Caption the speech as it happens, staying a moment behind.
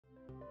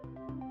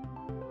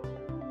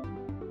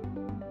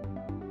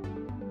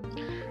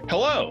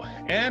Hello,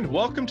 and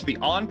welcome to the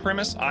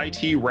On-Premise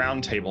IT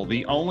Roundtable,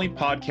 the only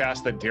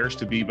podcast that dares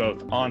to be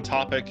both on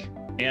topic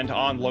and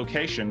on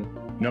location,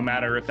 no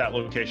matter if that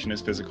location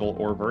is physical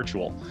or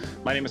virtual.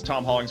 My name is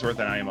Tom Hollingsworth,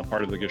 and I am a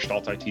part of the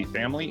Gestalt IT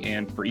family,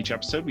 and for each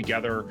episode, we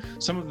gather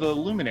some of the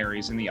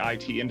luminaries in the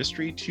IT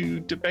industry to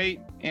debate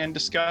and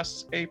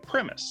discuss a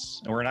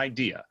premise or an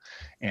idea.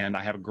 And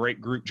I have a great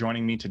group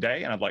joining me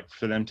today, and I'd like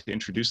for them to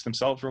introduce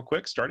themselves real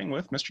quick, starting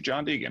with Mr.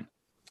 John Deegan.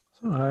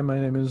 Hi, my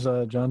name is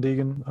John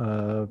Deegan,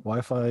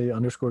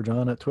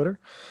 Wi-Fi_John at Twitter.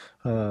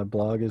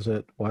 Blog is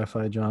at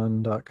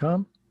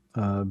wifijohn.com.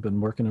 I've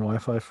been working in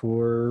Wi-Fi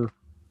for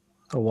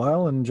a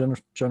while and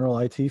general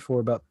IT for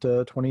about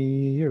 20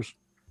 years.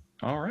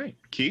 All right.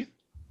 Keith?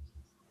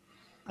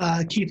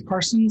 Keith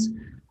Parsons.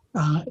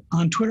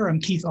 On Twitter, I'm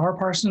Keith R.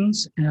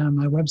 Parsons, and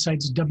my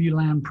website's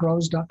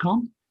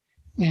wlanpros.com.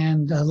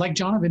 And like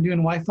John, I've been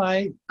doing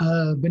Wi-Fi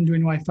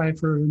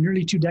for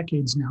nearly 2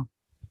 decades now.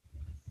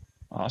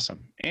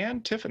 Awesome.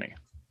 And Tiffany?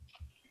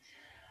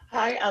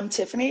 Hi, I'm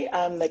Tiffany.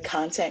 I'm the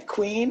content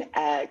queen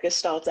at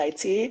Gestalt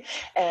IT,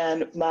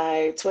 and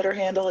my Twitter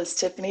handle is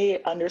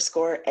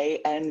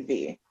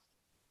Tiffany_ANV.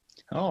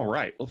 All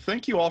right. Well,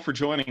 thank you all for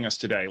joining us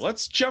today.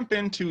 Let's jump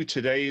into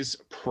today's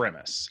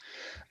premise.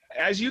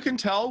 As you can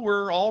tell,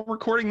 we're all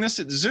recording this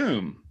at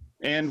Zoom,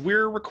 and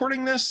we're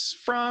recording this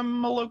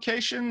from a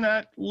location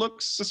that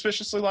looks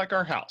suspiciously like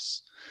our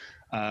house.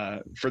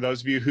 For those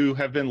of you who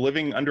have been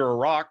living under a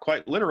rock,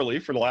 quite literally,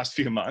 for the last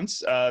few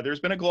months, there's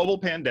been a global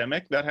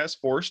pandemic that has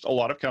forced a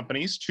lot of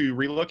companies to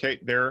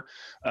relocate their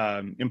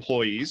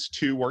employees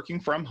to working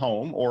from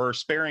home or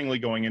sparingly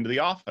going into the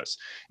office.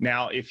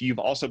 Now, if you've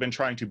also been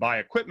trying to buy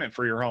equipment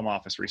for your home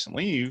office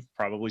recently, you've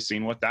probably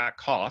seen what that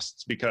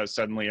costs because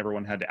suddenly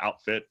everyone had to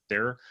outfit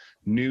their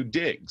new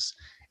digs.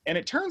 And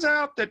it turns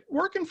out that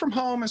working from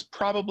home is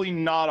probably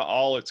not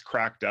all it's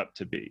cracked up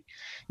to be.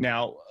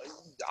 Now,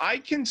 I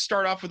can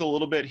start off with a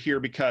little bit here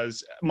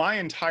because my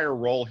entire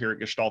role here at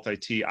Gestalt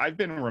IT, I've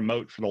been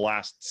remote for the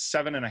last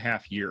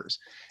 7.5 years.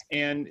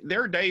 And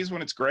there are days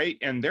when it's great,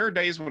 and there are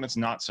days when it's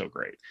not so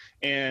great.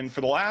 And for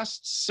the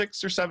last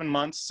 6 or 7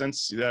 months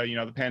since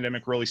the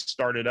pandemic really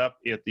started up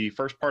at the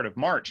first part of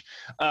March,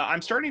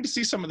 I'm starting to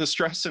see some of the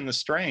stress and the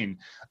strain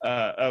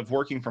of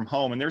working from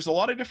home. And there's a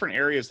lot of different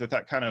areas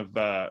that kind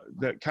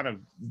of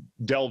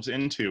delves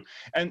into.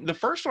 And the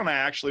first one I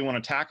actually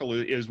want to tackle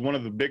is one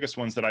of the biggest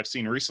ones that I've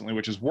seen recently,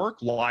 which is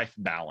work-life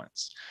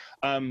balance.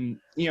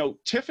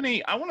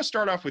 Tiffany, I want to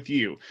start off with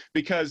you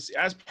because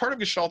as part of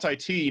Gestalt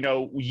IT,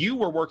 you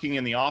were working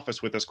in the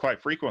office with us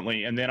quite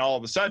frequently, and then all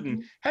of a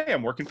sudden, hey,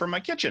 I'm working from my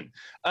kitchen.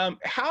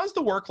 How's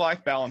the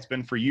work-life balance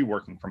been for you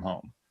working from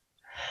home?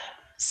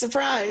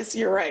 Surprise,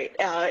 you're right.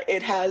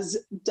 It has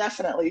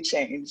definitely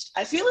changed.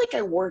 I feel like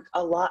I work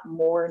a lot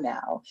more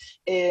now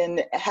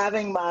in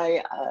having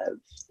my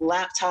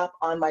laptop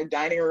on my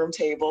dining room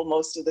table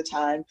most of the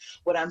time.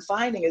 What I'm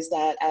finding is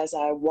that as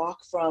I walk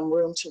from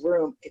room to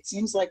room, it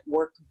seems like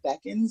work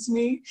beckons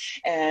me,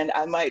 and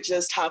I might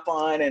just hop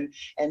on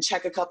and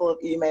check a couple of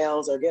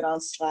emails or get on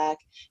Slack.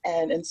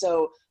 And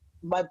so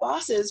my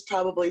bosses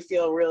probably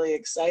feel really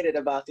excited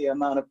about the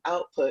amount of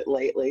output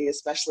lately,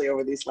 especially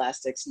over these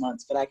last 6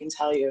 months. But I can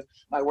tell you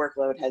my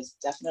workload has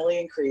definitely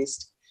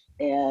increased,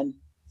 and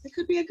it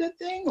could be a good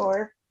thing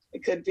or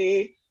it could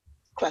be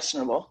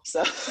questionable.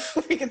 So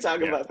we can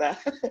talk about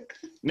that.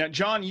 Now,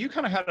 John, you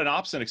kind of had an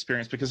opposite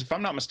experience because if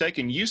I'm not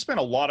mistaken, you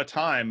spent a lot of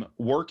time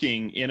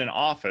working in an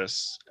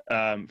office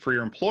for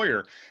your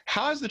employer.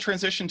 How has the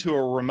transition to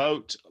a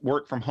remote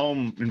work from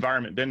home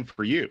environment been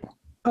for you?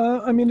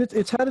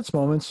 It's had its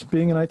moments.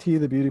 Being in IT,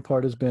 the beauty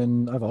part has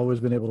been I've always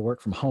been able to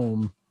work from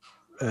home,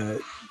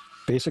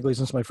 basically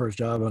since my first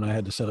job when I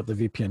had to set up the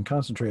VPN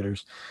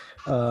concentrators.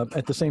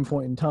 At the same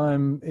point in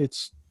time,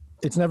 it's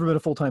never been a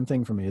full-time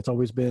thing for me. It's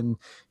always been,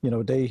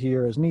 a day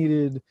here as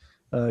needed,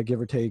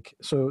 give or take.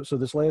 So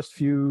this last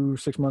few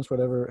 6 months,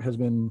 whatever, has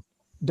been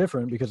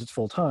different because it's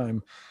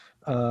full-time.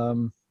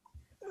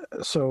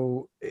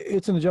 So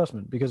it's an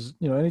adjustment because,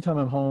 anytime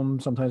I'm home,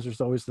 sometimes there's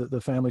always the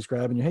family's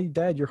grabbing you. Hey,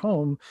 Dad, you're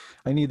home.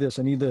 I need this.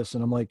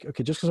 And I'm like,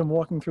 okay, just because I'm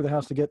walking through the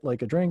house to get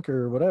like a drink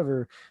or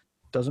whatever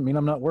doesn't mean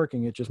I'm not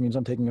working. It just means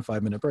I'm taking a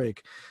 5-minute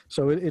break.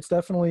 So it's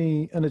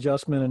definitely an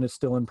adjustment and it's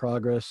still in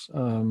progress.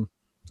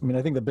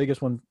 I think the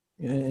biggest one,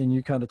 and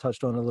you kind of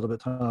touched on it a little bit,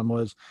 Tom,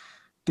 was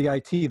the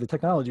IT, the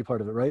technology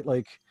part of it, right?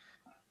 Like,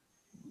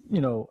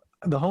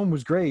 the home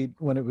was great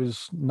when it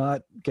was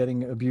not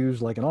getting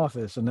abused like an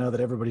office. And now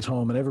that everybody's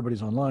home and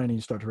everybody's online and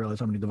you start to realize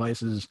how many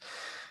devices,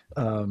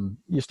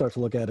 you start to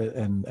look at it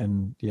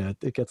and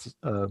it gets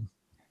a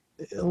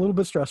little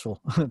bit stressful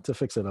to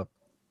fix it up.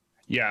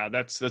 Yeah,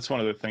 that's one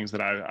of the things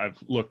that I've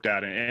looked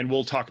at, and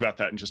we'll talk about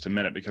that in just a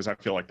minute because I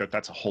feel like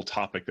that's a whole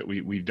topic that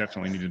we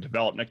definitely need to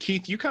develop. Now,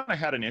 Keith, you kind of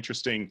had an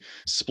interesting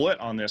split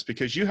on this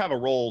because you have a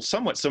role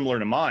somewhat similar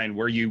to mine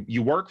where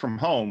you work from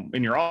home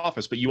in your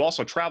office, but you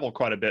also travel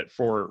quite a bit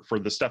for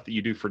the stuff that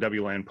you do for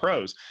WLAN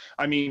Pros.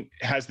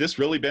 Has this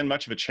really been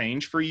much of a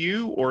change for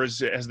you, or has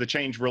the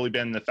change really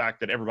been the fact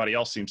that everybody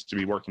else seems to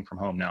be working from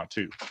home now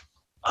too?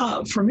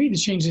 For me, the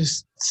change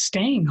is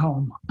staying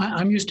home.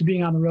 I'm used to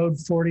being on the road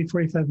 40,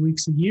 45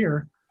 weeks a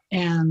year,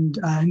 and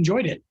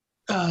enjoyed it.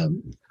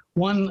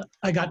 One,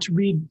 I got to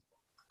read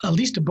at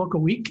least a book a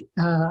week.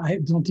 I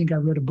don't think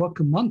I've read a book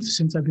a month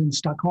since I've been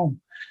stuck home.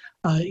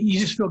 You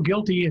just feel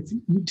guilty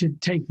to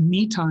take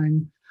me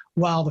time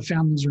while the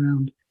family's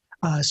around.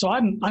 So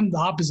I'm the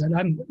opposite.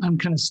 I'm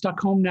kind of stuck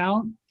home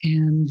now,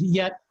 and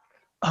yet,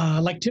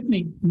 like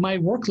Tiffany, my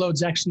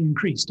workload's actually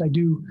increased. I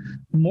do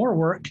more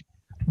work,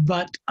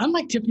 but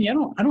unlike Tiffany, I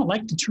don't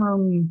like the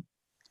term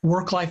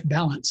work-life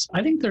balance.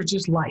 I think there's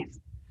just life,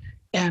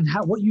 and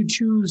what you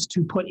choose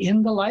to put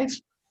in the life.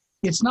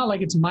 It's not like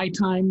it's my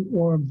time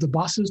or the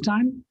boss's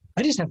time.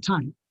 I just have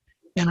time.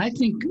 And I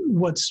think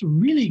what's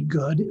really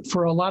good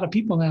for a lot of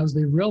people now is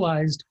they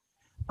realized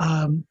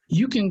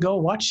you can go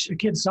watch a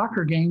kid's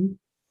soccer game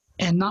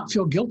and not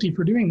feel guilty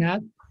for doing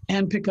that,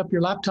 and pick up your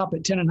laptop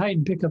at 10 at night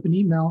and pick up an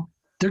email.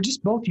 They're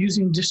just both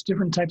using just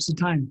different types of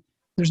time.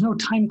 There's no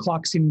time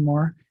clocks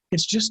anymore.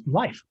 It's just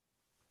life.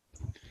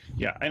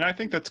 Yeah, and I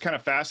think that's kind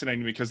of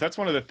fascinating, because that's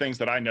one of the things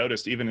that I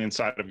noticed even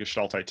inside of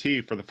Gestalt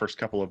IT for the first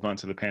couple of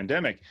months of the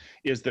pandemic,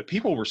 is that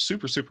people were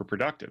super, super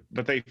productive,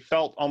 but they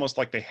felt almost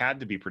like they had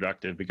to be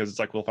productive, because it's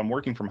like, well, if I'm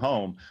working from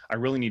home, I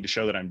really need to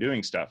show that I'm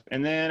doing stuff.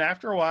 And then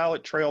after a while,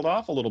 it trailed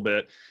off a little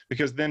bit,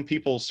 because then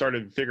people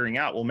started figuring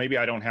out, well, maybe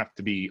I don't have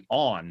to be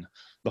on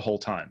the whole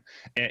time.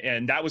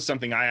 And that was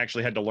something I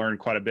actually had to learn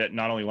quite a bit,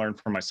 not only learn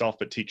for myself,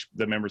 but teach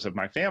the members of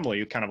my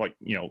family, kind of like,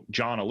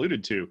 John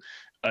alluded to.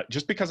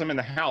 Just because I'm in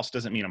the house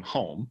doesn't mean I'm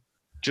home.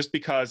 Just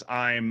because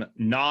I'm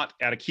not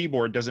at a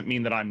keyboard doesn't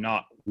mean that I'm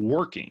not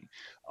working.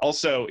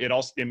 Also,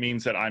 it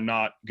means that I'm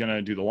not going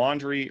to do the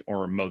laundry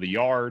or mow the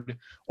yard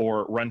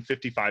or run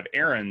 55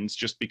 errands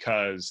just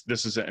because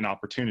this is an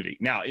opportunity.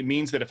 Now, it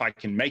means that if I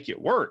can make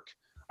it work,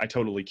 I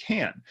totally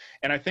can.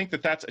 And I think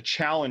that that's a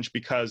challenge,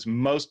 because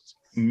most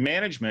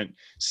management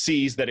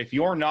sees that if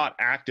you're not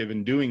active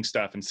in doing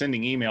stuff and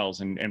sending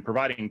emails and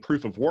providing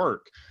proof of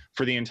work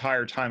for the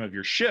entire time of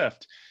your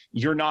shift,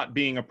 you're not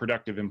being a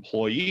productive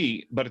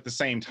employee. But at the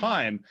same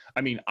time,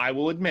 I mean, I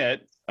will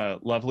admit,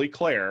 lovely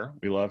Claire,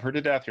 we love her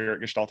to death here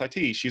at Gestalt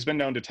IT. She's been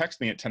known to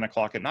text me at 10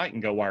 o'clock at night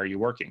and go, "Why are you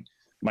working?"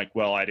 I'm like,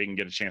 "Well, I didn't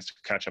get a chance to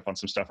catch up on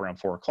some stuff around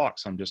 4 o'clock.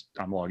 So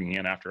I'm logging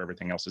in after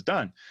everything else is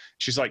done."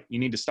 She's like, "You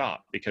need to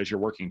stop because you're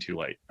working too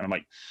late." And I'm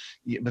like,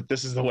 "Yeah, but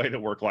this is the way that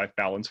work-life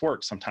balance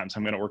works. Sometimes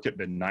I'm going to work at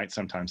midnight.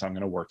 Sometimes I'm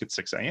going to work at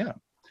 6 a.m.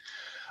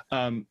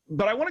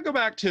 But I want to go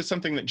back to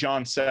something that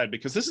John said,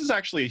 because this is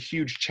actually a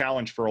huge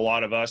challenge for a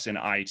lot of us in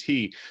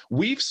IT.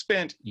 We've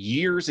spent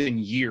years and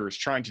years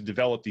trying to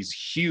develop these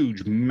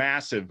huge,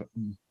 massive,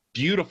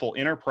 beautiful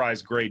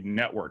enterprise-grade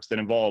networks that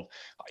involve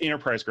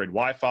enterprise-grade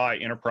Wi-Fi,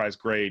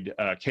 enterprise-grade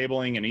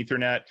cabling and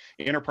Ethernet,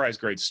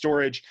 enterprise-grade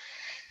storage.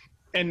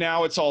 And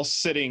now it's all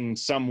sitting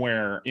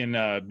somewhere in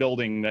a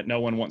building that no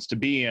one wants to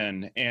be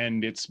in,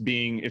 and it's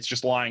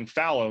just lying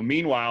fallow.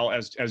 Meanwhile,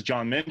 as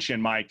John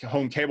mentioned, my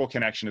home cable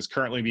connection is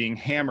currently being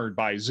hammered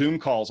by Zoom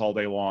calls all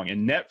day long,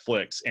 and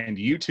Netflix and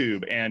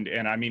YouTube. And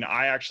I mean,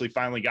 I actually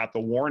finally got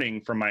the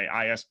warning from my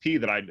ISP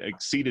that I'd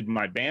exceeded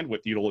my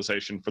bandwidth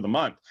utilization for the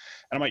month.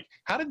 And I'm like,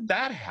 how did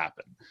that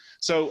happen?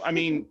 So, I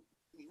mean,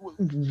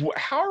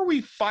 how are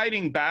we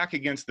fighting back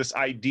against this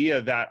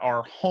idea that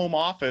our home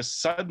office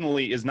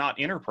suddenly is not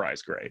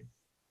enterprise grade?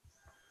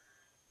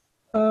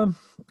 I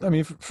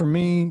mean, for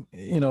me,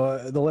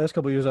 the last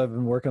couple of years I've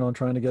been working on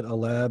trying to get a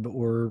lab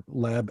or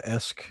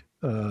lab-esque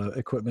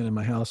equipment in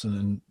my house,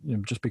 and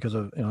just because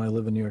of I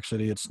live in New York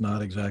City, it's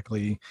not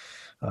exactly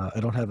I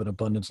don't have an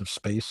abundance of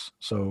space,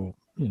 so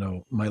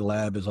my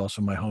lab is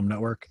also my home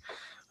network.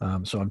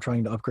 So I'm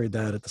trying to upgrade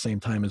that at the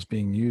same time as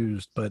being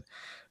used, but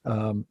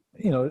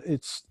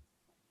it's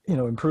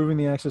improving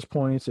the access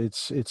points.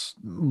 It's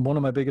one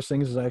of my biggest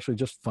things is I actually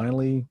just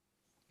finally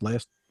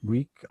last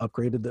week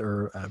upgraded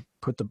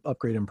put the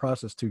upgrade in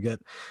process to get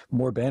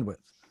more bandwidth.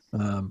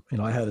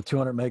 I had a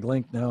 200 meg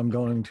link. Now I'm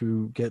going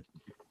to get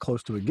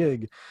close to a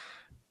gig,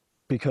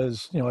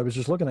 because I was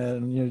just looking at it,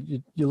 and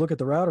you look at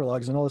the router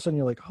logs, and all of a sudden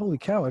you're like, holy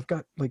cow, I've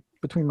got, like,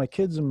 between my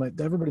kids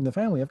and everybody in the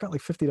family, I've got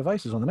like 50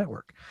 devices on the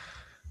network.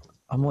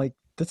 I'm like,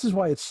 this is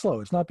why it's slow.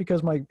 It's not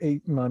because my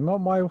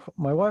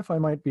Wi-Fi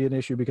might be an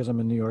issue because I'm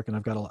in New York and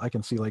I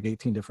can see like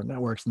 18 different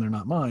networks and they're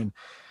not mine,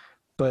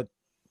 but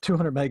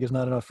 200 meg is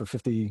not enough for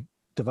 50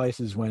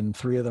 devices when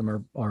 3 of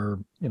them are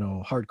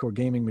hardcore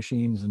gaming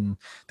machines, and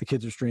the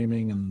kids are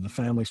streaming and the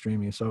family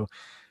streaming. So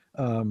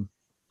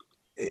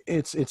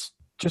it's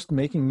just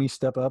making me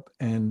step up,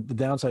 and the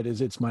downside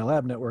is it's my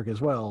lab network as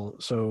well.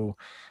 So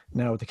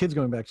now with the kids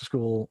going back to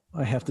school,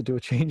 I have to do a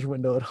change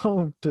window at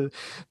home to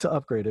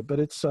upgrade it. But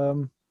it's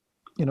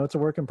it's a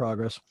work in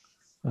progress.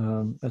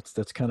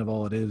 That's kind of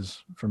all it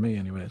is for me,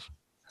 anyways.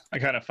 I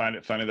kind of find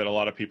it funny that a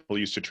lot of people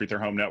used to treat their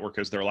home network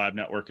as their lab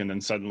network, and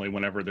then suddenly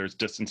whenever there's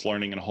distance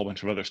learning and a whole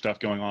bunch of other stuff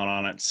going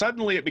on it,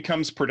 suddenly it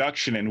becomes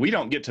production, and we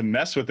don't get to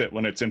mess with it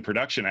when it's in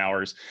production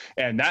hours,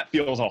 and that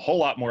feels a whole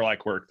lot more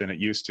like work than it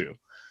used to.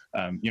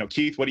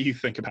 Keith, what do you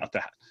think about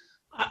that?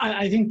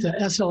 I think the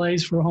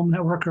SLAs for home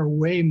network are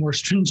way more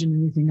stringent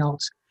than anything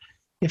else.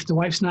 If the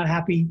wife's not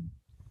happy,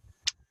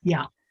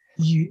 yeah,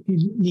 you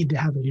need to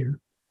have it here.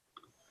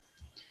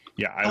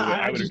 Yeah,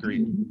 I would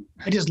agree.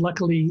 I just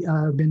luckily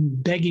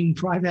been begging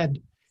for, I've had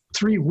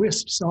 3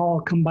 WISPs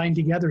all combined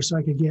together so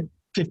I could get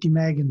 50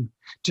 meg. And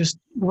just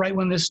right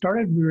when this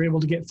started, we were able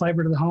to get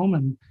fiber to the home,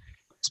 and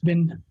it's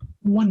been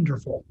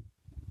wonderful.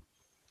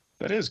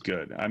 That is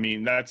good. I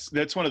mean,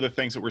 that's one of the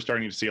things that we're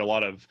starting to see a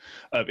lot of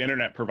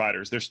internet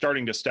providers. They're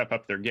starting to step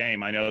up their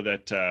game. I know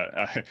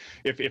that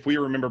if we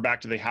remember back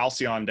to the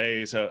halcyon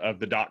days of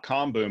the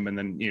 .com boom, and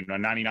then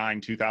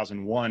 99,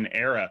 2001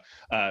 era,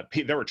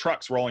 there were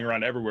trucks rolling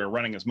around everywhere,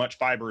 running as much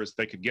fiber as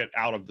they could get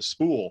out of the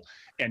spool.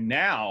 And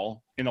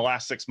now, in the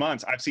last 6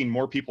 months, I've seen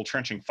more people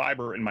trenching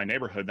fiber in my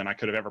neighborhood than I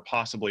could have ever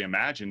possibly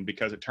imagined,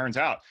 because it turns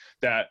out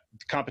that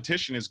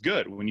competition is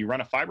good. When you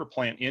run a fiber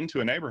plant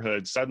into a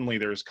neighborhood, suddenly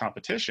there's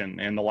competition,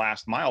 and the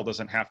last mile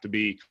doesn't have to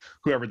be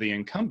whoever the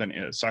incumbent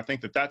is. So I think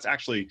that that's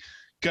actually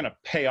going to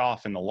pay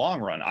off in the long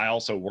run. I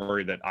also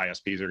worry that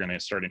ISPs are going to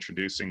start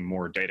introducing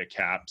more data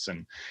caps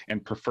and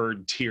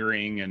preferred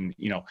tiering, and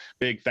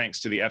big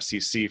thanks to the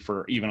FCC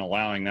for even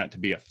allowing that to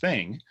be a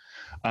thing.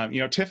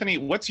 Tiffany,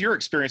 what's your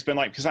experience been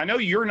like? Because I know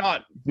you're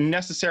not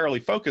necessarily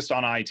focused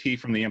on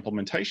IT from the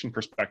implementation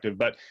perspective,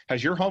 but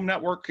has your home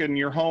network and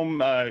your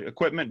home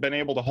equipment been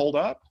able to hold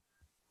up?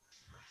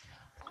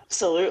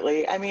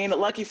 Absolutely. I mean,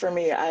 lucky for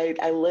me,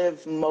 I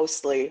live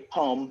mostly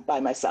home by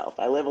myself.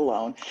 I live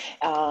alone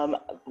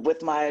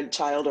with my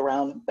child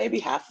around maybe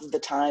half of the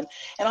time.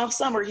 And all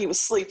summer he was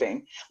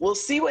sleeping. We'll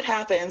see what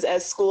happens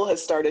as school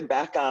has started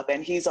back up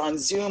and he's on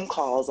Zoom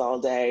calls all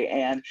day,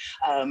 and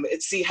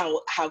see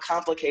how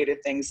complicated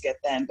things get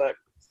then. But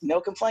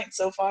no complaints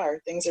so far.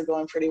 Things are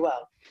going pretty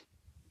well.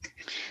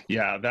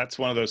 Yeah, that's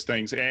one of those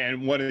things.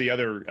 And one of the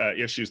other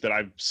issues that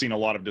I've seen a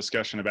lot of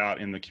discussion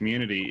about in the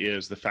community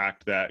is the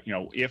fact that,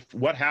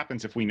 what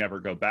happens if we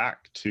never go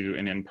back to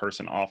an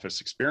in-person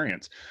office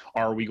experience?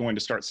 Are we going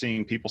to start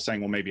seeing people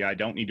saying, well, maybe I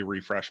don't need to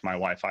refresh my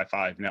Wi-Fi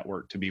 5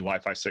 network to be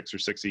Wi-Fi 6 or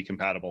 6E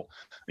compatible?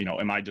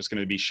 Am I just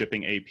going to be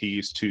shipping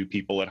APs to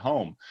people at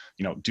home?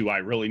 Do I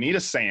really need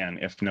a SAN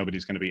if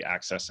nobody's going to be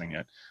accessing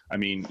it? I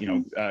mean,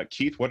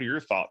 Keith, what are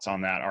your thoughts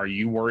on that? Are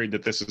you worried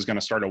that this is going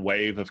to start a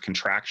wave of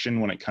contraction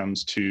when it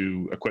comes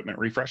to equipment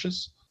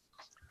refreshes?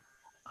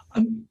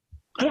 I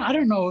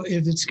don't know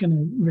if it's going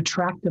to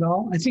retract at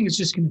all. I think it's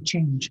just going to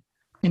change.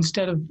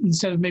 Instead of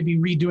maybe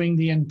redoing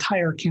the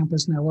entire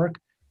campus network,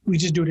 we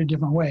just do it a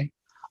different way.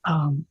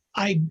 I'm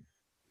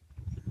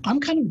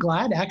kind of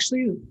glad,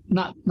 actually,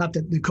 not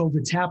that the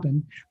COVID's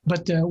happened,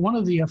 but one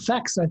of the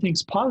effects I think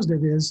is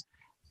positive is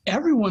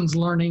everyone's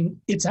learning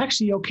it's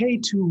actually okay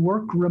to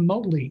work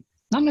remotely.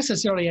 Not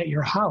necessarily at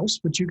your house,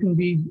 but you can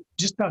be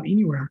just about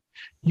anywhere.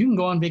 You can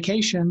go on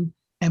vacation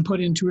and put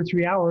in 2 or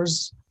 3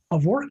 hours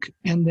of work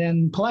and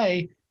then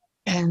play,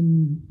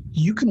 and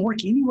you can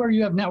work anywhere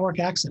you have network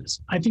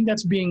access. I think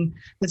that's going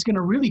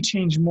to really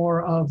change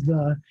more of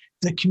the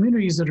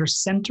communities that are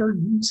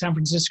centered, San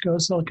Francisco,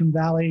 Silicon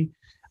Valley,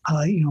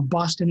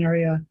 Boston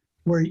area,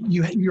 where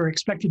you're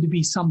expected to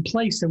be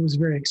someplace that was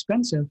very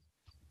expensive.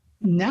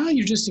 Now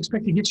you're just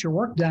expected to get your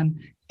work done,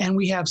 and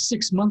we have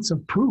 6 months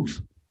of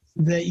proof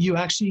that you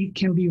actually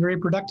can be very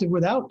productive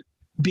without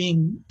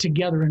being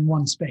together in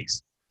one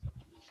space.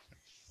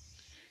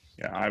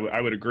 Yeah,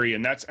 I would agree.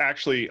 And that's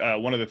actually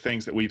one of the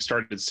things that we've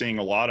started seeing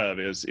a lot of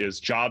is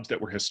jobs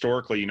that were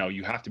historically,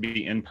 you have to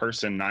be in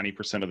person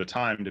 90% of the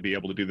time to be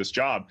able to do this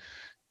job.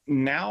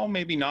 Now,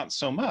 maybe not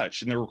so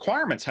much. And the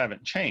requirements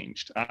haven't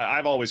changed.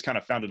 I've always kind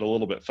of found it a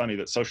little bit funny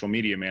that social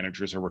media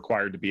managers are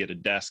required to be at a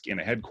desk in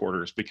a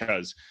headquarters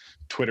because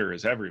Twitter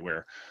is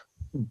everywhere.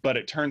 But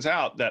it turns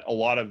out that a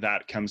lot of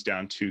that comes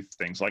down to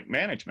things like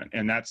management.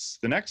 And that's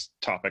the next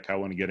topic I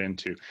want to get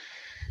into.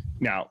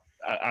 Now,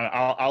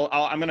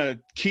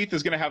 Keith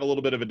is going to have a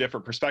little bit of a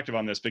different perspective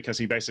on this because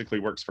he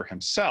basically works for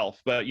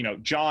himself. But,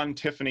 John,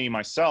 Tiffany,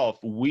 myself,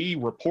 we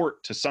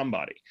report to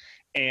somebody.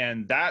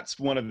 And that's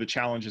one of the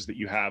challenges that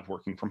you have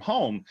working from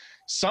home.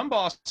 Some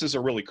bosses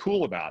are really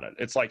cool about it.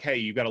 It's like, hey,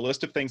 you've got a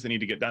list of things that need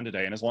to get done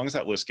today. And as long as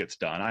that list gets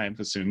done, I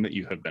assume that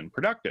you have been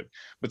productive.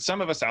 But some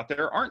of us out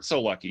there aren't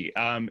so lucky.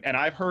 And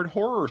I've heard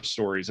horror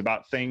stories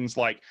about things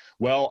like,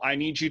 well, I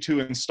need you to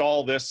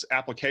install this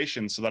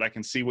application so that I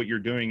can see what you're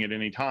doing at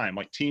any time,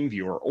 like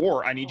TeamViewer,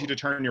 or I need you to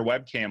turn your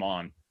webcam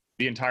on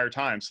the entire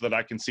time so that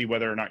I can see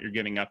whether or not you're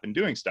getting up and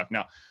doing stuff.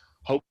 Now,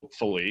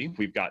 hopefully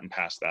we've gotten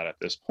past that at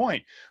this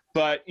point.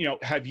 But,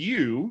 have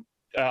you,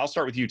 I'll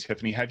start with you,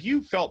 Tiffany, have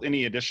you felt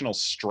any additional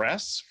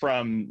stress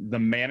from the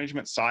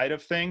management side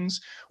of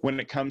things when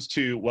it comes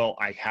to, well,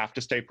 I have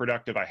to stay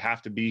productive, I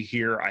have to be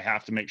here, I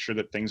have to make sure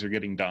that things are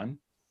getting done?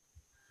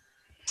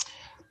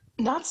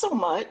 Not so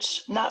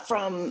much, not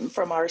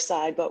from our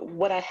side, but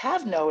what I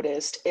have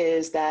noticed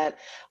is that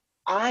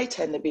I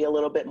tend to be a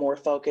little bit more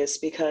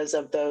focused because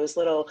of those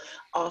little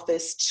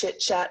office chit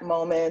chat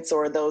moments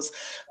or those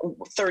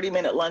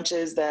 30-minute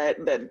lunches that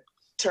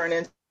turn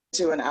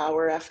into an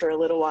hour after a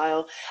little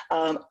while.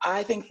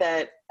 I think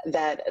that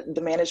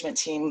the management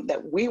team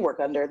that we work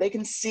under, they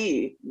can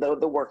see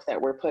the work that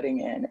we're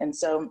putting in. And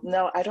so,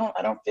 no, I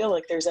don't feel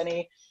like there's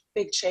any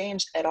big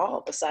change at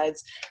all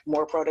besides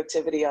more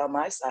productivity on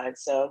my side.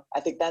 So I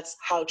think that's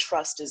how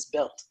trust is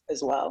built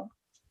as well.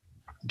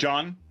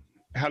 John,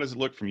 how does it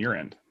look from your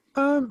end?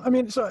 I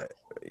mean, so,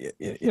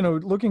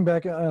 looking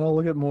back, and I'll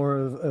look at more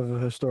of a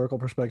historical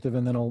perspective,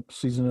 and then I'll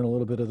season in a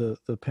little bit of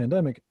the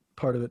pandemic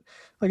part of it.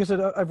 Like I said,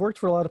 I've worked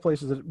for a lot of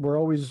places that were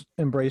always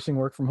embracing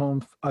work from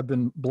home. I've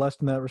been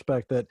blessed in that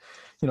respect that,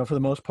 for the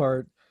most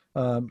part,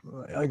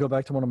 I go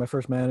back to one of my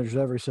first managers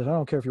ever. He said, I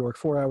don't care if you work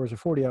 4 hours or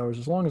 40 hours,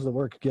 as long as the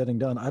work's getting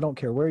done. I don't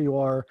care where you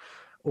are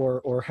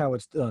or how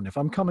it's done. If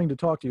I'm coming to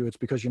talk to you, it's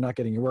because you're not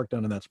getting your work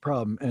done, and that's a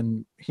problem.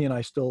 And he and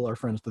I still are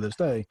friends to this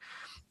day.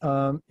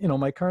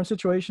 My current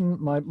situation,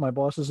 my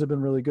bosses have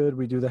been really good.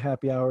 We do the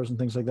happy hours and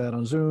things like that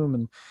on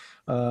Zoom.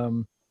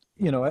 And,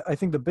 I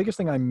think the biggest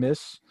thing I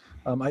miss,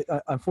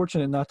 I'm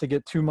fortunate not to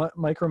get too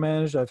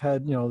micromanaged. I've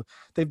had,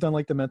 they've done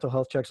like the mental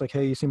health checks, like,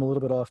 hey, you seem a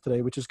little bit off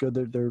today, which is good.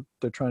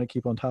 They're trying to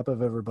keep on top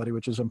of everybody,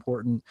 which is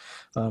important.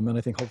 And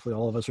I think hopefully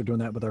all of us are doing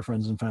that with our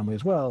friends and family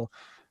as well.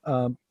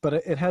 But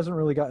it hasn't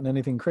really gotten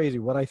anything crazy.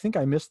 What I think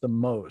I miss the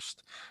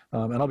most,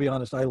 and I'll be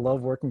honest, I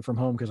love working from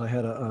home because I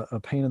had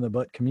a pain in the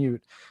butt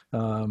commute.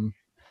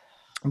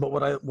 But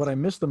what I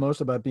miss the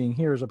most about being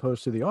here as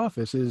opposed to the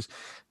office is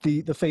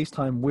the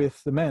FaceTime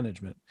with the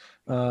management.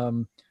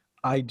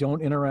 I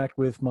don't interact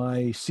with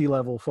my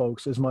C-level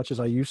folks as much as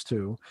I used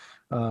to.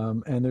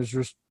 And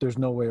there's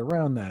no way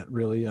around that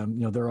really.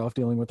 They're off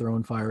dealing with their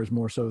own fires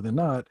more so than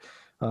not.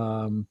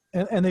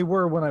 And they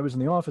were when I was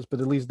in the office,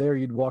 but at least there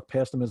you'd walk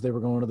past them as they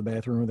were going to the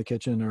bathroom or the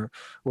kitchen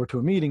or to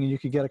a meeting, and you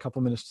could get a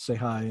couple minutes to say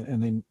hi,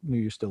 and they knew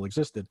you still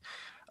existed.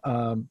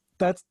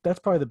 That's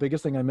probably the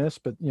biggest thing I miss,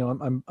 but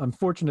I'm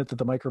fortunate that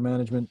the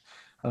micromanagement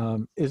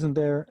isn't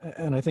there.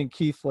 And I think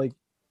Keith, like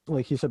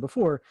he said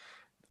before,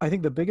 I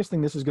think the biggest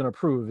thing this is going to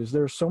prove is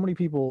there are so many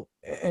people,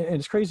 and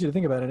it's crazy to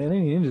think about it in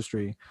any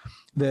industry,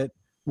 that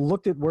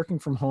looked at working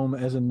from home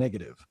as a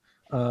negative.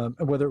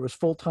 Whether it was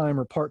full-time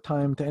or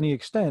part-time to any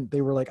extent,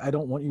 they were like, I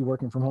don't want you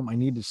working from home. I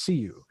need to see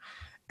you.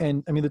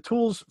 And I mean, the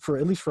tools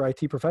at least for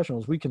IT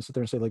professionals, we can sit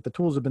there and say like the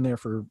tools have been there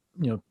for,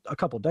 a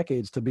couple of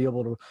decades to be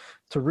able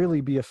to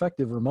really be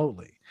effective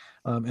remotely.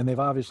 And they've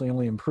obviously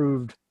only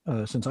improved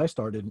since I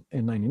started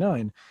in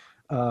 99.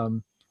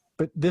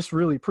 But this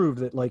really proved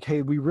that like,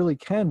 hey, we really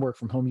can work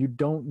from home. You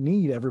don't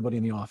need everybody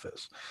in the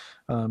office.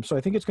 So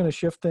I think it's going to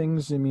shift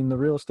things. I mean, the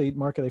real estate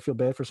market, I feel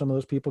bad for some of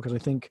those people because I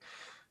think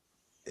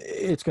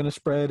it's going to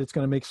spread. It's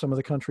going to make some of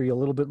the country a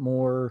little bit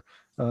more,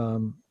 I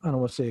don't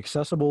want to say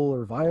accessible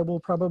or viable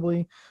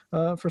probably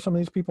for some of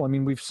these people. I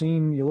mean,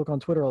 you look on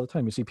Twitter all the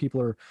time, you see people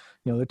are,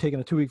 they're taking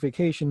a 2-week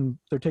vacation,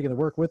 they're taking the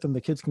work with them,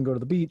 the kids can go to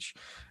the beach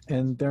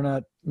and they're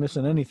not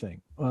missing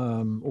anything.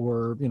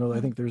 I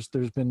think there's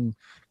been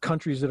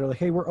countries that are like,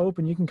 hey, we're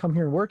open, you can come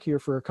here and work here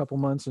for a couple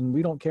months and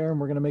we don't care and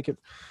we're going to make it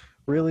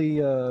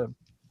really,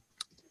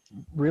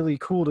 really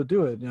cool to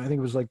do it. I think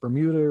it was like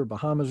Bermuda or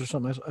Bahamas or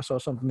something. I saw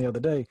something the other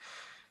day.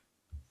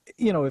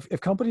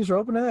 If companies are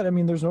open to that, I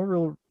mean, there's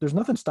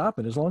nothing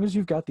stopping. As long as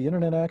you've got the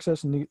internet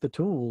access and the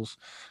tools,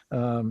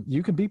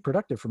 you can be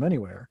productive from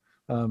anywhere.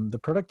 The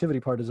productivity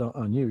part is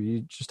on you.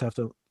 You just have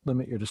to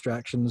limit your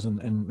distractions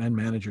and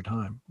manage your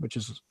time, which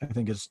is, I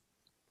think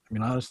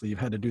honestly, you've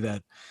had to do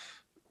that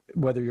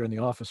whether you're in the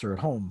office or at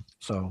home.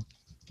 So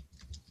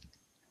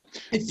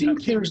I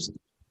think there's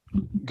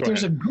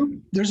a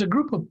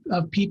group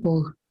of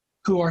people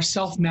who are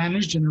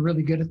self-managed and are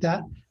really good at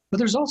that. But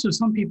there's also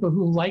some people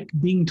who like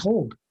being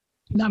told.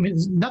 I mean,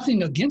 there's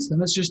nothing against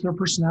them. It's just their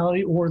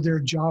personality or their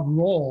job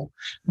role.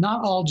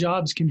 Not all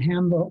jobs can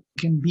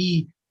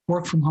be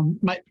work from home.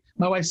 My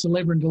wife's a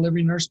labor and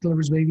delivery nurse,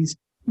 delivers babies.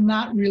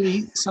 Not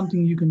really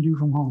something you can do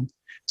from home.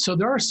 So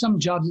there are some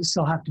jobs that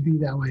still have to be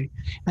that way.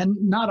 And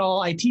not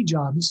all IT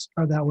jobs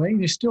are that way.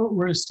 We're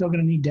still going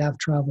to need to have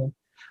travel.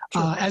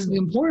 Sure. As the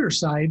employer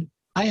side,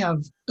 I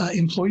have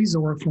employees that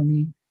work for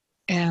me,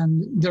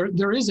 and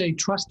there is a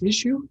trust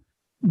issue.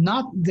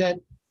 Not that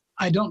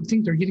I don't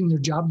think they're getting their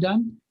job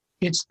done.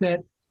 It's that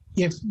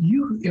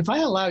if I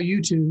allow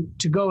you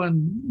to go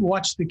and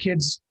watch the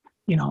kids,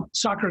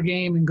 soccer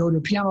game and go to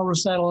a piano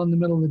recital in the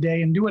middle of the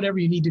day and do whatever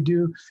you need to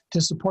do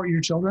to support your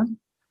children,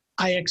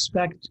 I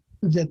expect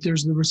that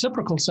there's the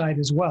reciprocal side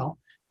as well.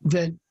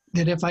 That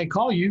if I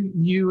call you,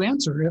 you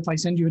answer. If I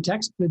send you a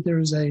text, that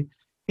there's a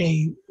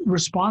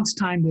response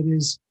time that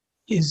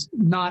is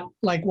not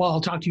like, well, I'll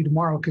talk to you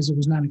tomorrow because it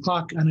was 9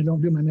 o'clock and I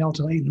don't do my mail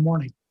till 8 in the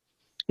morning.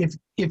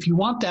 If you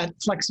want that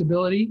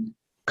flexibility,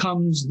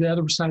 comes the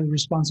other side of the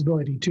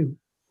responsibility too.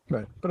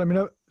 Right. But I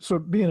mean, so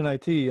being in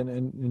IT,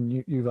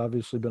 and you've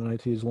obviously been in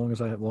IT as long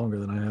as I have, longer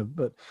than I have,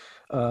 but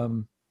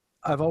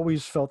I've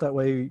always felt that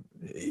way,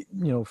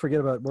 forget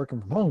about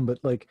working from home, but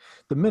like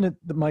the minute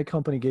that my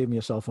company gave me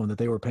a cell phone that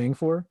they were paying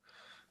for,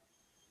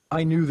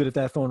 I knew that if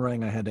that phone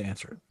rang, I had to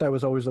answer it. That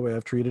was always the way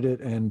I've treated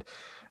it. And,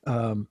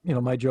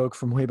 my joke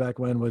from way back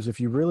when was if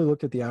you really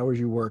looked at the hours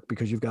you work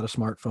because you've got a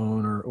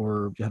smartphone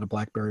or you had a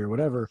BlackBerry or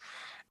whatever,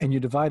 and you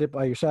divide it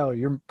by your salary,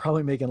 you're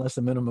probably making less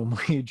than minimum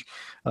wage,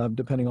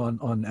 depending on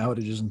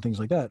outages and things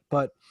like that.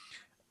 But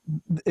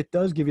it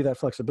does give you that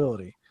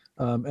flexibility.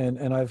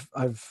 And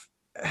I've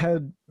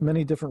had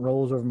many different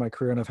roles over my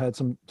career, and I've had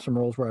some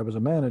roles where I was a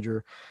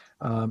manager.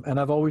 And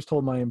I've always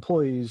told my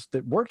employees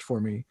that worked for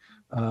me,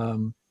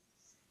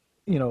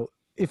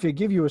 if they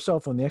give you a cell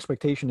phone, the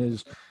expectation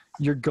is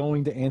you're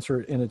going to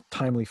answer it in a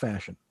timely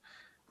fashion.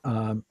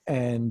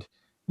 And,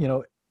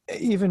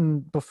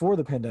 even before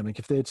the pandemic,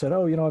 if they had said,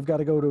 oh, I've got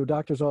to go to a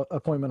doctor's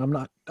appointment,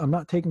 I'm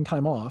not taking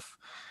time off.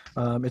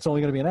 It's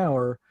only going to be an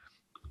hour.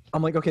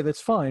 I'm like, okay,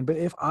 that's fine. But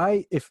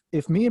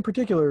if me in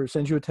particular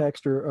sends you a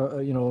text or,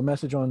 a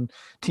message on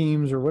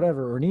Teams or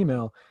whatever, or an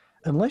email,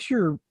 unless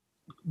you're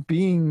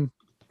being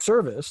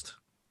serviced,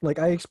 like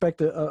I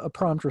expect a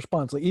prompt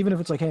response. Like, even if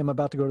it's like, hey, I'm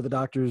about to go to the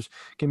doctor's,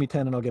 give me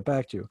 10 and I'll get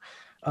back to you.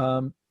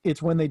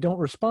 It's when they don't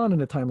respond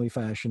in a timely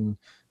fashion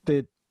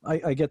that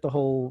I get the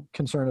whole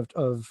concern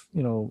of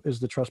is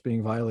the trust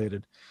being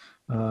violated?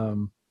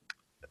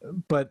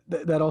 But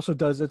that also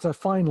it's a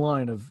fine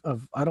line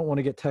of I don't want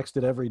to get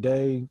texted every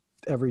day,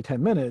 every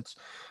 10 minutes,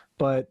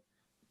 but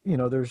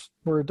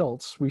we're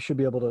adults. We should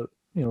be able to,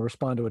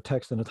 respond to a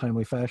text in a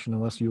timely fashion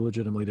unless you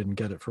legitimately didn't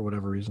get it for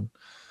whatever reason.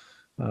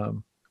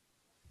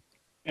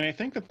 And I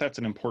think that that's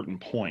an important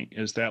point,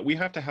 is that we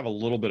have to have a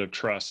little bit of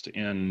trust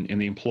in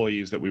the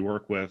employees that we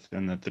work with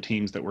and that the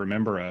teams that we're a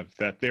member of,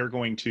 that they're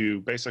going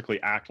to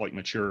basically act like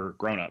mature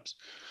grown-ups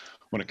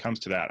when it comes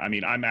to that. I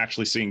mean, I'm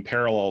actually seeing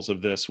parallels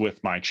of this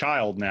with my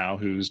child now,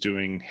 who's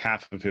doing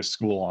half of his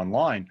school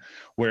online,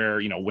 where,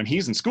 when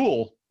he's in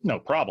school, no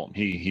problem.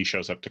 He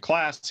shows up to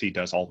class, he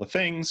does all the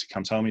things, he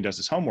comes home, he does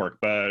his homework,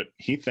 but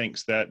he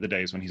thinks that the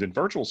days when he's in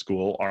virtual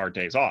school are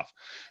days off.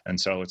 And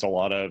so it's a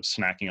lot of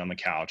snacking on the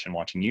couch and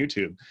watching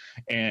YouTube.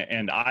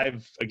 And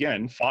I've,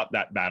 again, fought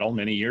that battle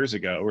many years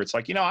ago, where it's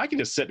like, I can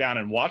just sit down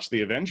and watch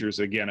the Avengers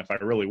again if I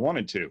really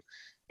wanted to.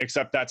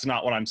 Except that's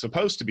not what I'm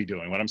supposed to be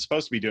doing. What I'm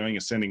supposed to be doing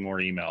is sending more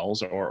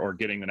emails or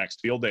getting the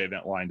next field day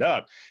event lined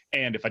up.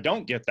 And if I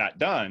don't get that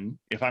done,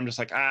 if I'm just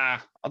like,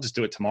 I'll just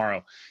do it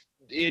tomorrow,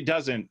 it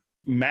doesn't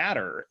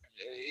matter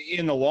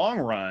in the long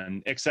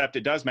run, except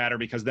it does matter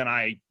because then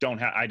I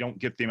don't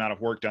get the amount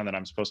of work done that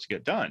I'm supposed to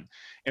get done.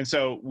 And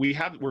so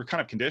we're kind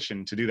of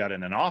conditioned to do that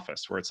in an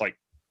office, where it's like,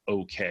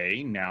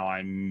 okay, now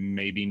I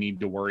maybe need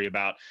to worry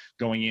about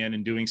going in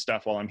and doing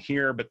stuff while I'm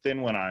here. But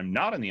then when I'm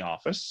not in the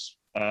office,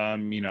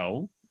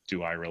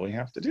 do I really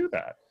have to do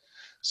that?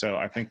 So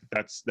I think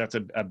that's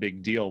a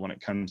big deal when it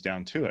comes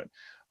down to it.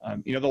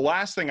 The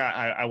last thing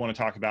I want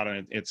to talk about,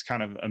 and it's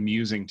kind of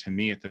amusing to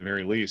me at the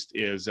very least,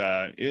 is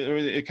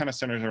it kind of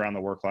centers around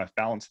the work-life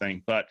balance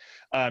thing, but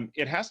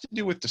it has to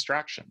do with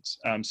distractions.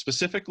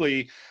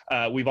 Specifically,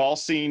 we've all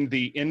seen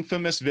the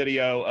infamous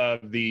video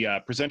of the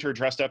presenter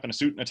dressed up in a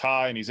suit and a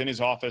tie, and he's in his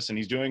office and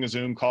he's doing a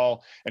Zoom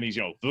call, and he's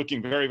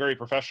looking very, very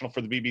professional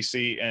for the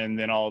BBC, and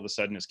then all of a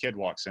sudden his kid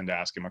walks in to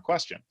ask him a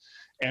question.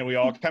 And we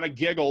all kind of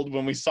giggled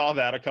when we saw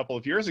that a couple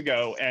of years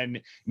ago. And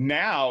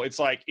now it's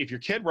like, if your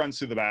kid runs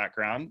through the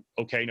background,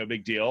 okay, no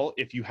big deal.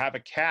 If you have a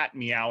cat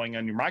meowing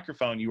on your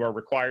microphone, you are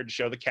required to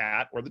show the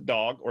cat or the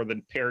dog or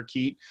the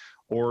parakeet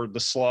or the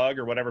slug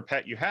or whatever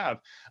pet you have.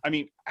 I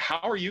mean,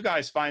 how are you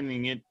guys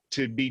finding it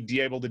to be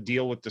able to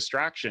deal with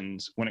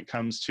distractions when it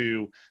comes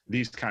to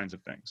these kinds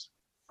of things?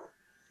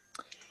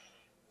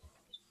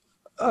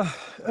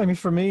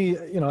 For me,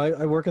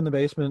 I work in the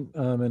basement,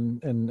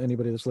 and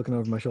anybody that's looking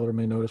over my shoulder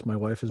may notice my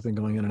wife has been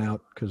going in and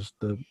out because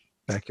the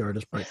backyard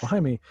is right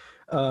behind me,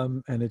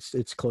 and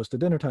it's close to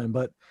dinner time.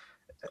 But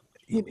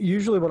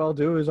usually what I'll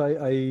do is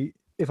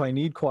if I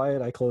need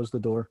quiet, I close the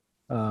door.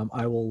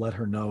 I will let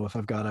her know if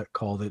I've got a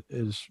call that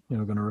is,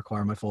 going to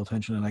require my full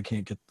attention, and I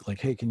can't get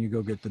hey, can you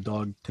go get the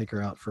dog, take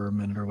her out for a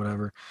minute or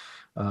whatever.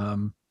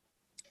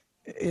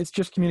 It's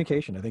just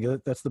communication. I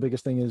think that's the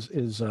biggest thing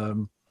is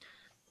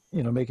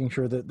making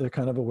sure that they're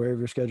kind of aware of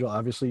your schedule.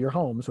 Obviously you're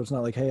home, so it's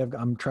not like, hey,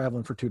 I'm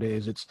traveling for 2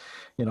 days. It's,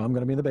 I'm going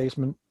to be in the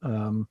basement,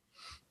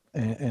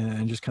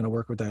 and just kind of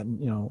work with that.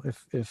 And,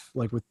 if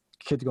like with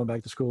kids going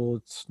back to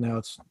school,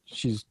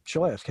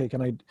 she'll ask, hey,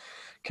 can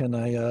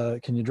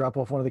you drop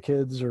off one of the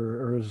kids,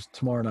 or is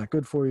tomorrow not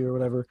good for you or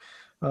whatever?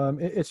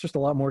 It's just a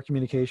lot more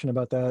communication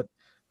about that,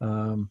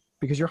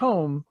 because you're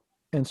home.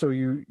 And so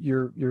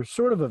you're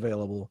sort of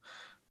available,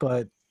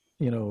 but,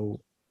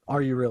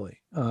 are you really,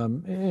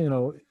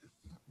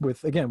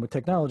 with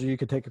technology, you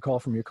could take a call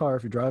from your car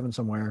if you're driving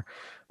somewhere,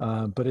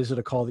 but is it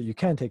a call that you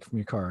can take from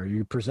your car? Are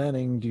you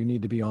presenting? Do you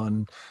need to be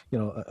on,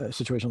 a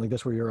situation like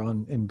this where you're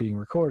on and being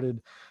recorded?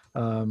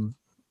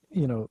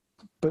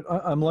 But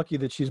I'm lucky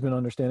that she's been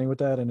understanding with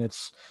that, and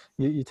it's,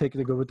 you take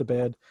the good with the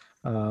bad.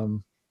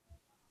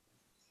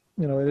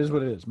 It is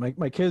what it is.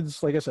 My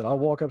kids, like I said, I'll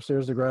walk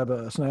upstairs to grab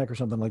a snack or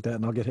something like that,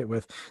 and I'll get hit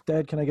with,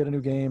 Dad, can I get a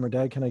new game? Or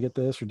Dad, can I get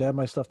this? Or Dad,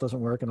 my stuff doesn't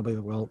work. And I'll be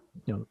like, well,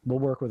 we'll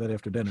work with it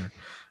after dinner.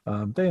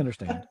 They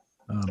understand.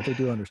 They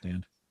do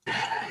understand.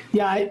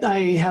 Yeah, I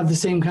have the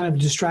same kind of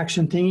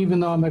distraction thing, even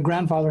though I'm a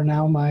grandfather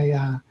now.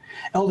 My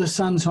eldest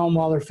son's home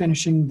while they're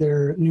finishing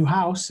their new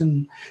house.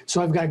 And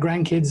so I've got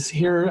grandkids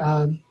here,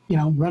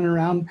 running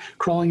around,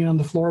 crawling in on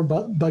the floor,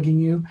 bugging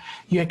you.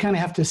 You kind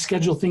of have to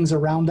schedule things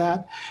around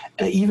that.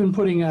 Even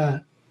putting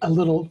a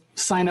little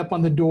sign up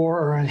on the door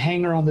or a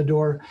hanger on the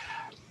door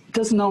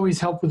doesn't always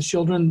help with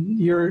children.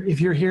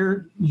 If you're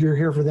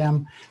here for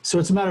them. So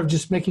it's a matter of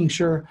just making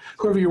sure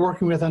whoever you're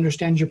working with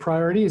understands your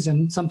priorities,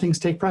 and some things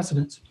take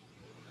precedence.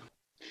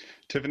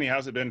 Tiffany,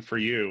 how's it been for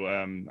you?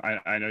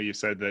 I know you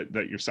said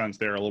that your son's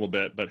there a little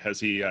bit, but has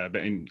he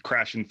been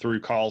crashing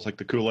through calls like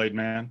the Kool-Aid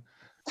man?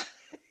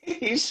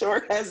 He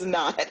sure has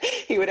not.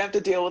 He would have to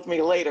deal with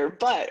me later.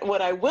 But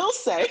what I will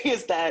say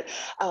is that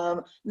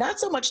not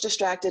so much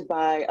distracted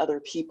by other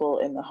people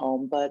in the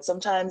home, but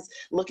sometimes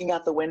looking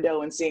out the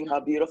window and seeing how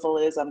beautiful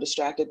it is, I'm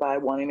distracted by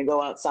wanting to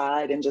go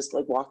outside and just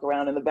like walk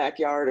around in the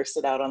backyard or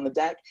sit out on the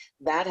deck.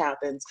 That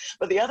happens.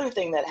 But the other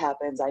thing that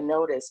happens, I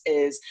notice,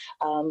 is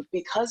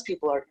because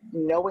people are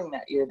knowing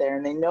that you're there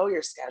and they know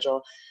your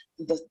schedule,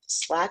 the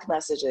Slack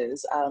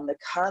messages, the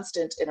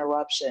constant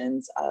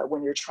interruptions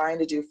when you're trying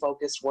to do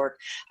focused work,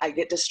 I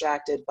get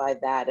distracted by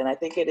that. And I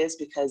think it is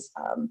because,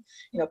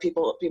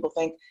 people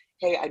think,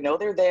 hey, I know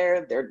they're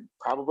there. They're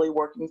probably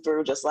working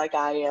through just like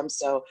I am.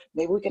 So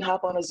maybe we can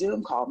hop on a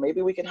Zoom call.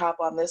 Maybe we can hop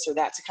on this or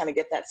that to kind of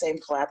get that same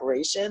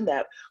collaboration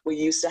that we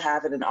used to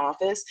have in an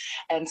office.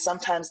 And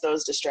sometimes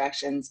those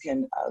distractions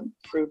can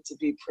prove to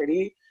be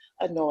pretty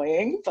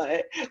annoying,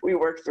 but we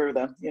work through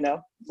them,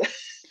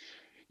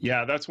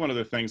 Yeah, that's one of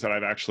the things that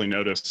I've actually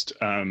noticed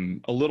a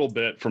little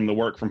bit from the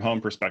work from home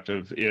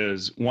perspective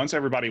is once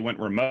everybody went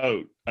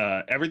remote,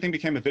 everything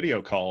became a video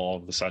call all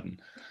of a sudden.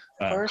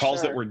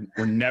 Calls that were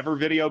never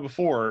video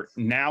before,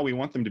 now we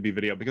want them to be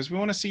video because we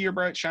want to see your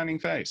bright shining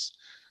face.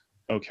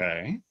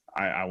 Okay,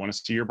 I want to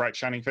see your bright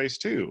shining face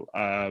too.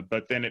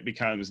 But then it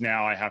becomes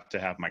now I have to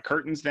have my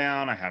curtains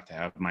down, I have to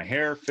have my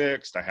hair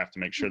fixed, I have to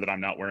make sure that I'm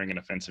not wearing an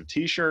offensive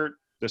t-shirt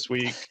this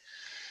week.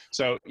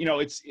 So,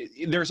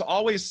 there's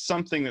always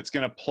something that's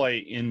going to play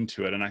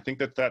into it. And I think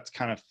that that's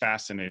kind of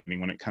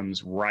fascinating when it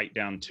comes right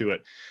down to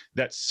it,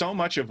 that so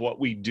much of what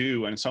we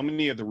do and so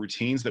many of the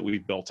routines that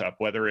we've built up,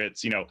 whether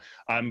it's,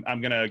 I'm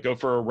going to go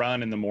for a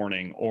run in the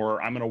morning or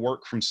I'm going to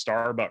work from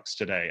Starbucks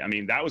today. I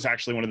mean, that was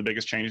actually one of the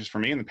biggest changes for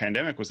me in the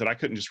pandemic was that I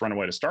couldn't just run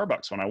away to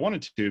Starbucks when I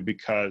wanted to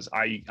because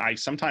I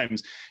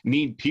sometimes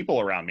need people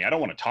around me. I don't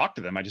want to talk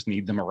to them. I just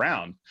need them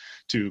around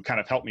to kind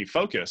of help me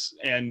focus.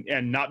 And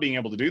not being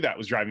able to do that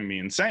was driving me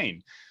insane.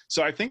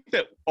 So I think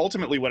that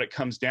ultimately what it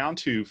comes down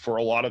to for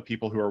a lot of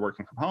people who are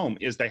working from home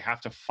is they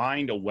have to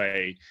find a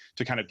way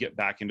to kind of get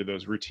back into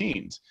those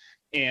routines.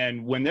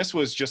 And when this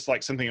was just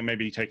like something that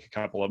maybe take a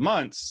couple of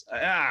months,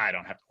 I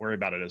don't have to worry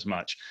about it as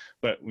much.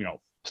 But,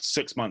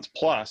 6 months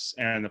plus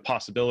and the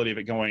possibility of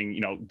it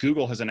going,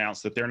 Google has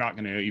announced that they're not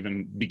going to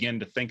even begin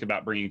to think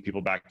about bringing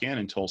people back in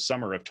until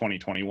summer of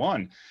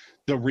 2021.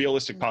 The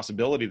realistic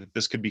possibility that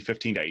this could be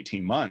 15 to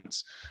 18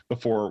 months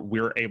before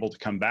we're able to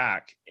come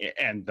back,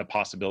 and the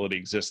possibility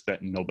exists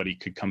that nobody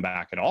could come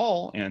back at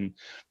all and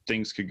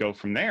things could go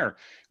from there,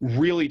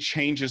 really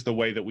changes the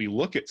way that we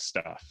look at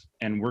stuff.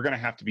 And we're going to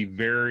have to be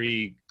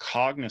very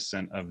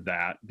cognizant of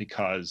that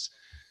because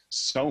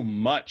so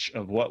much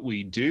of what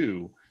we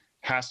do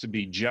has to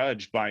be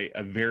judged by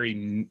a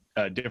very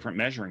different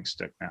measuring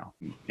stick now.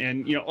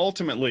 And,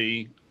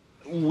 ultimately,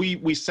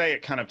 we say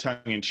it kind of tongue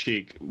in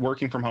cheek,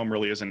 working from home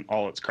really isn't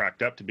all it's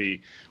cracked up to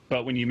be.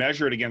 But when you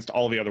measure it against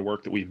all the other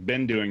work that we've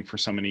been doing for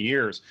so many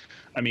years,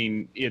 I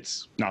mean,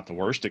 it's not the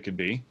worst it could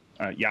be.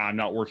 I'm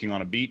not working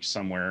on a beach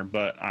somewhere,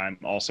 but I'm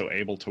also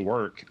able to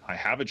work. I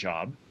have a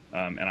job.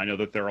 And I know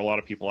that there are a lot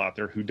of people out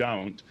there who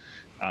don't.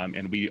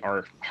 And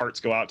our hearts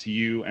go out to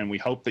you, and we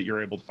hope that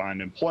you're able to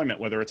find employment,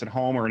 whether it's at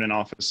home or in an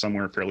office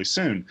somewhere fairly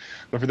soon.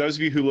 But for those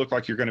of you who look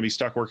like you're going to be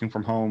stuck working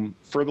from home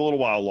for a little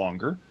while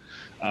longer,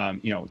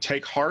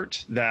 take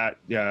heart that,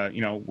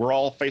 we're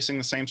all facing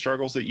the same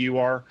struggles that you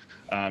are.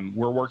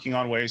 We're working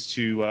on ways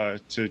to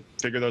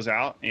figure those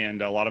out,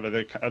 and a lot of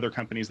other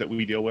companies that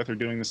we deal with are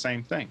doing the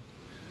same thing.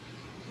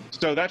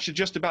 So that should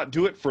just about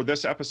do it for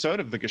this episode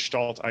of the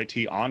Gestalt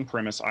IT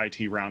On-Premise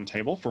IT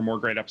Roundtable. For more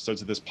great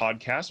episodes of this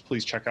podcast,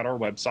 please check out our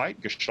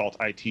website.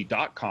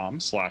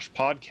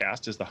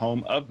 gestaltit.com/podcast is the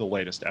home of the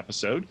latest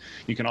episode.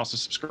 You can also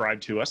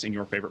subscribe to us in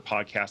your favorite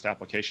podcast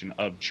application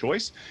of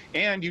choice,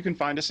 and you can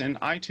find us in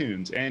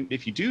iTunes. And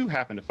if you do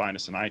happen to find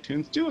us in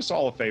iTunes, do us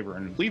all a favor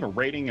and leave a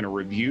rating and a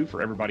review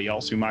for everybody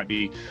else who might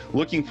be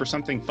looking for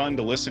something fun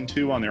to listen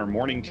to on their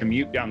morning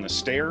commute down the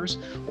stairs,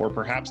 or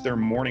perhaps their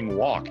morning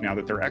walk now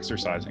that they're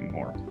exercising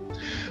more.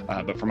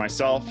 But for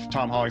myself,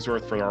 Tom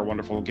Hollingsworth, for our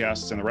wonderful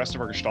guests, and the rest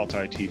of our Gestalt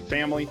IT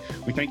family,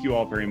 we thank you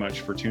all very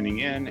much for tuning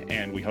in,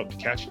 and we hope to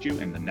catch you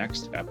in the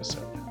next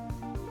episode.